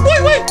building.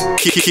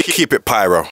 Keep it pyro.